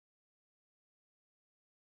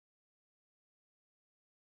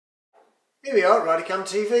Here we are,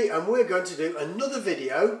 RiderCamTV, and we're going to do another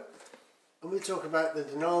video, and we'll talk about the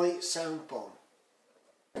Denali Soundbomb.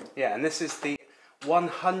 Yeah, and this is the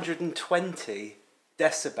 120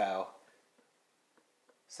 decibel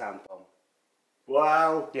Soundbomb.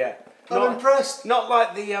 Wow. Yeah. I'm impressed. Not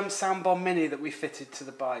like the Soundbomb Mini that we fitted to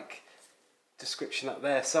the bike. Description up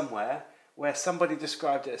there somewhere, where somebody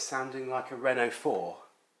described it as sounding like a Renault 4.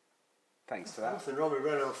 Thanks to that. Nothing wrong with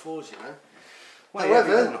Renault 4s, you know. Well,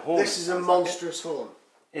 however, yeah, this is a monstrous horn.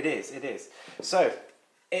 It is, it is. So,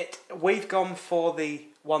 we've gone for the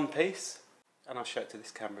one piece, and I'll show it to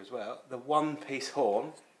this camera as well, the one piece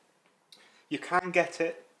horn. You can get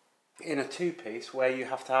it in a two piece where you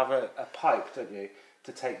have to have a pipe, don't you,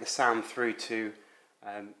 to take the sound through to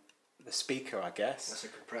the speaker, I guess. That's a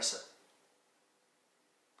compressor.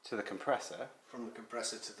 To the compressor? From the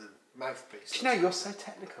compressor to the mouthpiece. Do you know, you're so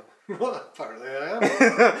technical. Well, apparently I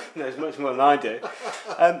am. Knows much more than I do.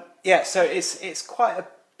 Yeah, so it's quite a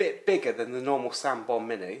bit bigger than the normal Soundbomb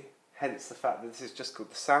Mini, hence the fact that this is just called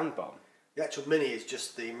the Soundbomb. The actual Mini is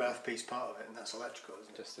just the mouthpiece part of it, and that's electrical,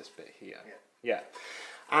 isn't it? Just this bit here. Yeah.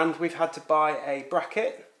 And we've had to buy a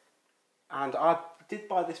bracket, and I did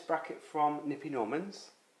buy this bracket from Nippy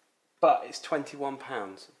Norman's, but it's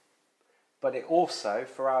 £21. But it also,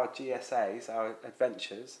 for our GSAs, our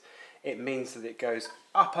adventures, it means that it goes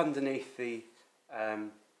up underneath the,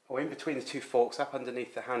 or in between the two forks, up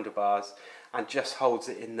underneath the handlebars, and just holds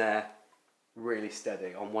it in there really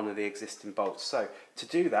steady on one of the existing bolts. So to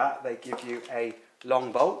do that, they give you a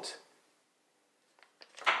long bolt,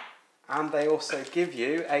 and they also give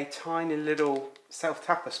you a tiny little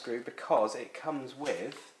self-tapper screw because it comes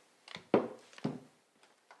with...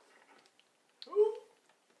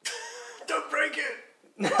 Don't break it!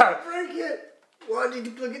 No. Don't break it! Why did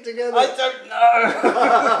you plug it together? I don't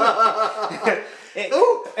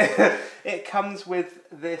know! It comes with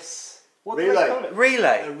this... What do they call it?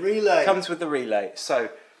 Relay. A relay. It comes with the relay. So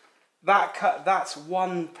that's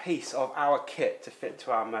one piece of our kit to fit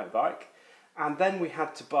to our motorbike. And then we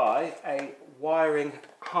had to buy a wiring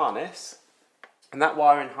harness. And that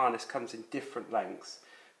wiring harness comes in different lengths.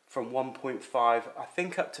 From 1.5, I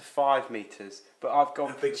think up to 5 metres. But I've gone...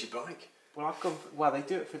 How big's your bike? Well, they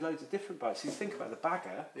do it for loads of different bikes. You think about the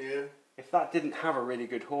bagger. Yeah. If that didn't have a really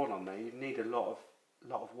good horn on there, you'd need a lot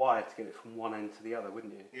of wire to get it from one end to the other,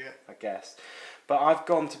 wouldn't you? Yeah. I guess. But I've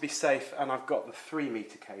gone to be safe, and I've got the 3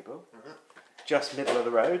 metre cable, just middle of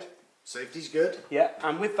the road. Safety's good. Yeah,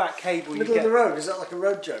 and with that cable Middle of the road, is that like a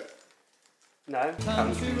road joke? No.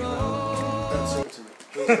 Country road. Don't sing to me.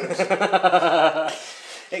 Please don't sing.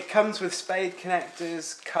 It comes with spade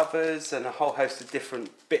connectors, covers, and a whole host of different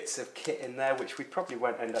bits of kit in there, which we probably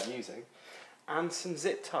won't end up using. And some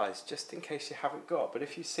zip ties, just in case you haven't got. But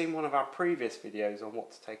if you've seen one of our previous videos on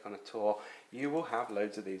what to take on a tour, you will have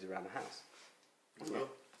loads of these around the house. Well,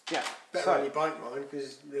 yeah. better on your bike, mind,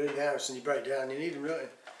 because they're in the house and you break down, you need them, don't you?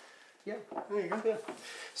 Yeah. There you go. Yeah.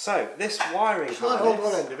 So, this wiring Shall I harness...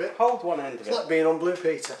 hold one end of it? Hold one end of it. It's like being on Blue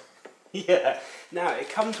Peter. Yeah. Now, it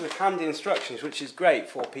comes with handy instructions, which is great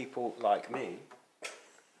for people like me.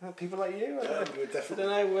 People like you? Definitely.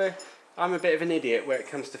 I don't know, I'm a bit of an idiot where it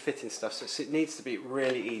comes to fitting stuff, so it needs to be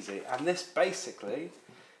really easy. And this basically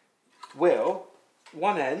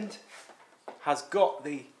one end has got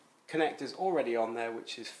the connectors already on there,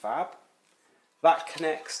 which is fab. That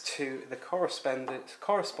connects to the corresponding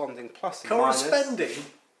plus and minus. Corresponding?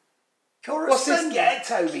 What's this get,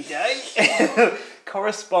 Toby Day?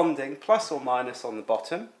 Corresponding plus or minus on the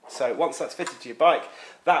bottom. So once that's fitted to your bike,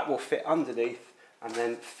 that will fit underneath and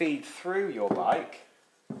then feed through your bike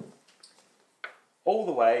all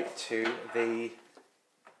the way to the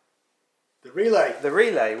relay. The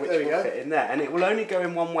relay, which will fit in there, and it will only go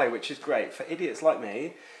in one way, which is great for idiots like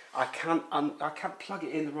me. I can't plug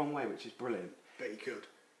it in the wrong way, which is brilliant. Bet you could.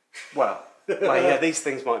 Well, yeah, these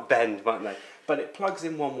things might bend, mightn't they? But it plugs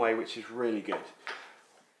in one way, which is really good.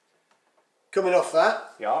 Coming off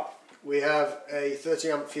that, yeah, we have a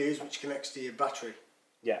 30 amp fuse which connects to your battery.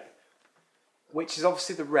 Yeah. Which is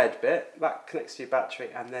obviously the red bit that connects to your battery,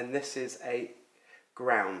 and then this is a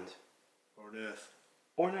ground. Or an earth.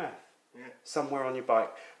 Or an earth. Yeah. Somewhere on your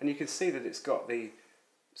bike, and you can see that it's got the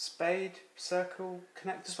spade circle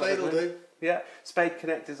connectors. Spade will do. Yeah, spade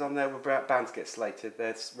connectors on there were bound to get slated.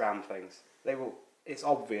 They're round things. It's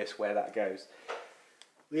obvious where that goes.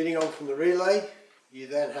 Leading on from the relay, you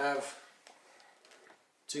then have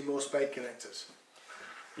 2 more spade connectors.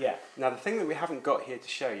 Yeah. Now the thing that we haven't got here to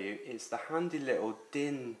show you is the handy little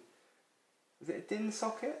DIN. Is it a DIN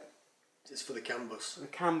socket? It's for the CAN bus. The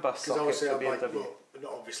CAN bus socket for BMW. Well,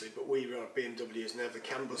 not obviously, but we run BMWs and have the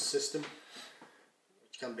CAN bus system,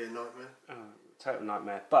 which can be a nightmare. Total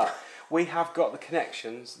nightmare. But we have got the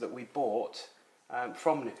connections that we bought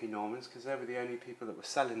from Nippy Normans, because they were the only people that were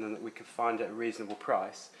selling them that we could find at a reasonable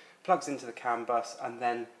price. Plugs into the CAN bus, and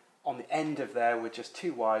then on the end of there were just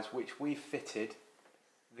 2 wires which we fitted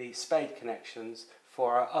the spade connections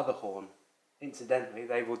for our other horn. Incidentally,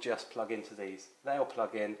 they will just plug into these. They'll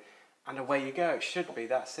plug in, and away you go. It should be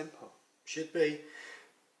that simple. Should be.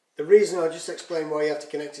 The reason I'll just explain why you have to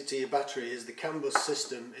connect it to your battery is the CAN bus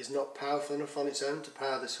system is not powerful enough on its own to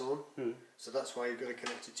power this horn. So that's why you've got to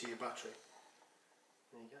connect it to your battery.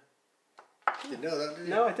 There you go. Didn't know that, did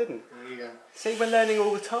you? No, I didn't. There you go. See, we're learning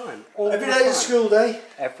all the time. Every day's a school day.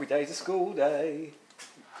 Every day's a school day.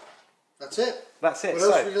 That's it. That's it. What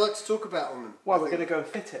else would you like to talk about on them? Well, we're going to go and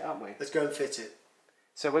fit it, aren't we? Let's go and fit it.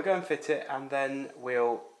 So we'll go and fit it, and then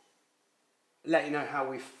we'll let you know how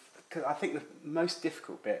we've... Because I think the most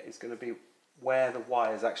difficult bit is going to be where the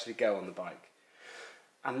wires actually go on the bike.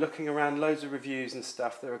 And looking around loads of reviews and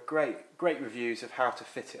stuff, there are great reviews of how to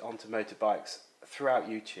fit it onto motorbikes throughout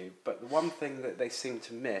YouTube. But the one thing that they seem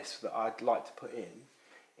to miss that I'd like to put in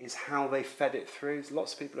is how they fed it through.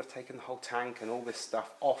 Lots of people have taken the whole tank and all this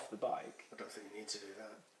stuff off the bike. I don't think you need to do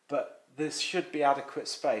that. But there should be adequate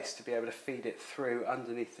space to be able to feed it through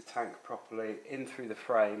underneath the tank properly, in through the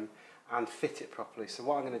frame, and fit it properly. So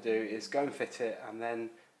what I'm going to do is go and fit it, and then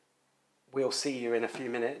we'll see you in a few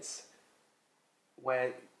minutes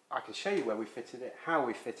where I can show you where we fitted it, how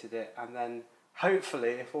we fitted it, and then hopefully,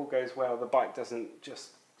 if all goes well, the bike doesn't just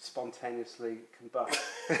spontaneously combust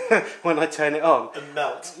when I turn it on. And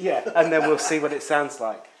melt. Yeah, and then we'll see what it sounds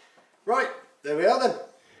like. Right, there we are then.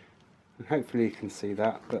 And hopefully you can see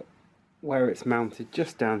that, but where it's mounted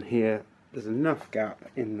just down here, there's enough gap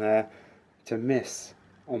in there to miss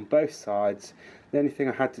on both sides. The only thing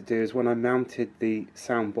I had to do is when I mounted the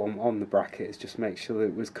Soundbomb on the bracket is just make sure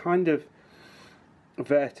that it was kind of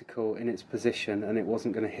vertical in its position and it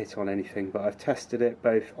wasn't going to hit on anything. But I've tested it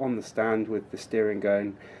both on the stand with the steering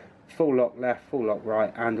going full lock left, full lock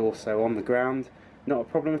right, and also on the ground. Not a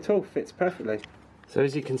problem at all, fits perfectly. So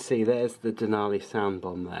as you can see, there's the Denali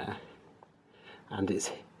Soundbomb there, and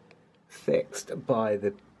it's fixed by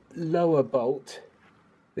the lower bolt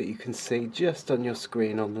that you can see just on your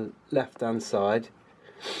screen on the left hand side.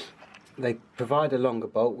 They provide a longer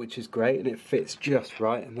bolt, which is great, and it fits just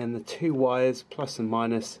right, and then the 2 wires plus and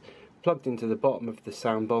minus plugged into the bottom of the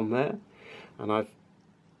Soundbomb there, and I've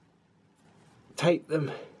taped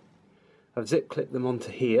them, I've zip clipped them onto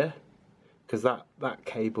here because that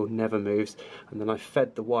cable never moves, and then I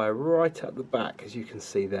fed the wire right up the back, as you can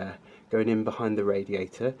see there, going in behind the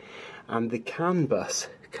radiator, and the CAN bus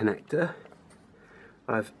connector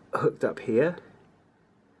I've hooked up here,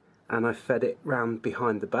 and I fed it round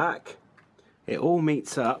behind the back. It all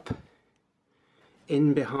meets up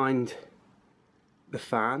in behind the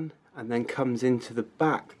fan and then comes into the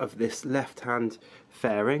back of this left hand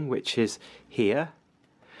fairing, which is here,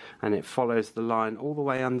 and it follows the line all the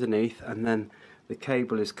way underneath, and then the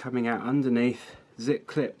cable is coming out underneath, zip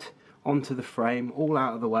clipped onto the frame, all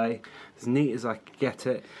out of the way, as neat as I could get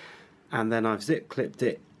it, and then I've zip clipped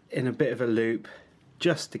it in a bit of a loop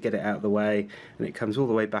just to get it out of the way, and it comes all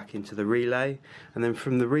the way back into the relay, and then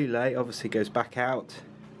from the relay obviously goes back out,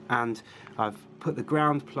 and I've put the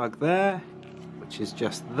ground plug there, which is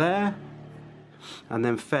just there, and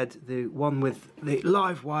then fed the one with the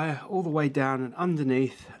live wire all the way down and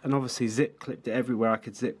underneath, and obviously zip clipped it everywhere I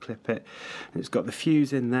could zip clip it, and it's got the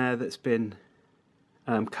fuse in there that's been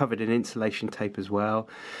covered in insulation tape as well.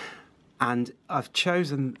 And I've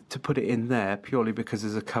chosen to put it in there purely because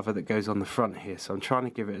there's a cover that goes on the front here, so I'm trying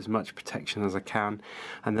to give it as much protection as I can,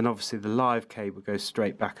 and then obviously the live cable goes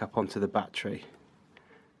straight back up onto the battery,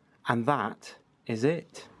 and that is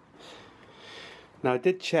it. Now I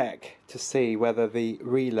did check to see whether the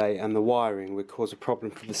relay and the wiring would cause a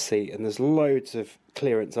problem for the seat, and there's loads of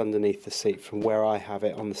clearance underneath the seat from where I have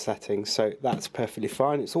it on the settings, so that's perfectly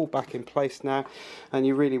fine. It's all back in place now, and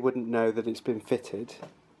you really wouldn't know that it's been fitted.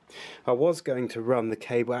 I was going to run the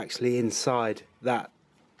cable actually inside that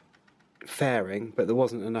fairing, but there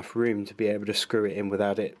wasn't enough room to be able to screw it in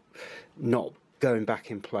without it not going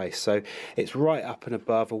back in place. So it's right up and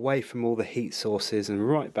above, away from all the heat sources, and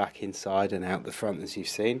right back inside and out the front, as you've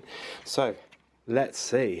seen. So let's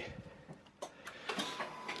see.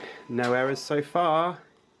 No errors so far.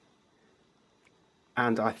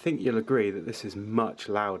 And I think you'll agree that this is much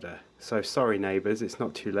louder. So sorry neighbours, it's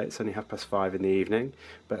not too late, it's only 5:30 in the evening,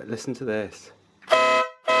 but listen to this.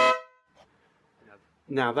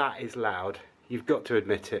 Now that is loud, you've got to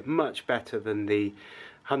admit it, much better than the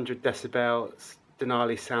 100 decibel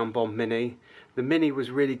Denali Soundbomb Mini, The Mini was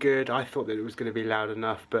really good. I thought that it was going to be loud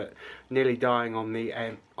enough, but nearly dying on the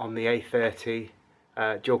A30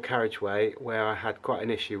 dual carriageway, where I had quite an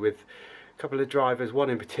issue with a couple of drivers, one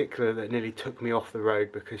in particular that nearly took me off the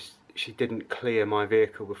road because she didn't clear my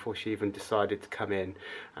vehicle before she even decided to come in.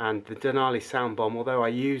 And the Denali Soundbomb, although I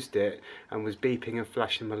used it and was beeping and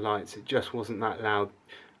flashing my lights, it just wasn't that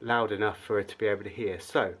loud enough for her to be able to hear.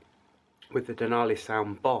 So with the Denali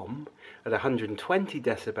Soundbomb at 120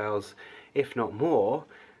 decibels, if not more,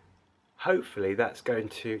 hopefully that's going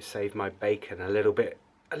to save my bacon a little bit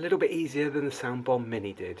easier than the Soundbomb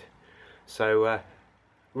Mini did. So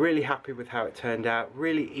really happy with how it turned out.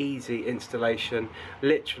 Really easy installation,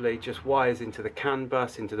 literally just wires into the CAN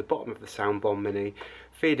bus, into the bottom of the Soundbomb Mini,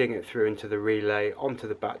 feeding it through into the relay, onto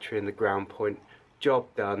the battery and the ground point. Job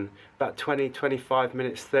done. About 20-25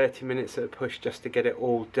 minutes, 30 minutes at a push just to get it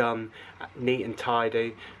all done, neat and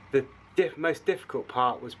tidy. The most difficult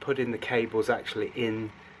part was putting the cables actually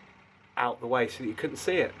out the way so that you couldn't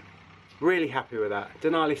see it. Really happy with that.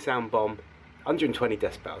 Denali Soundbomb, 120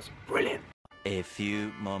 decibels, brilliant. A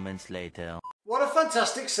few moments later. What a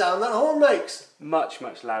fantastic sound that horn makes! Much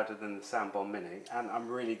louder than the Soundbomb Mini, and I'm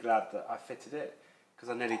really glad that I fitted it, because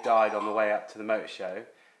I nearly died on the way up to the motor show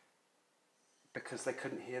because they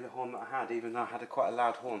couldn't hear the horn that I had, even though I had quite a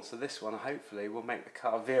loud horn. So this one hopefully will make the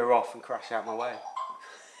car veer off and crash out my way.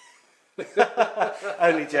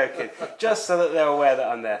 Only joking, just so that they're aware that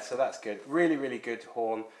I'm there, so that's good. Really good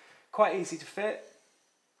horn, quite easy to fit,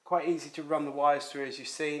 quite easy to run the wires through, as you've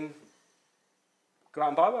seen. Go out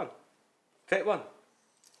and buy one, fit one.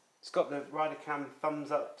 It's got the RiderCam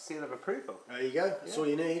thumbs up seal of approval. There you go, that's all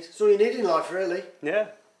you need. That's all you need in life, really. Yeah.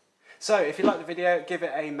 So if you like the video, give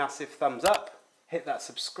it a massive thumbs up, hit that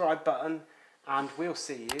subscribe button, and we'll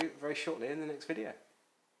see you very shortly in the next video.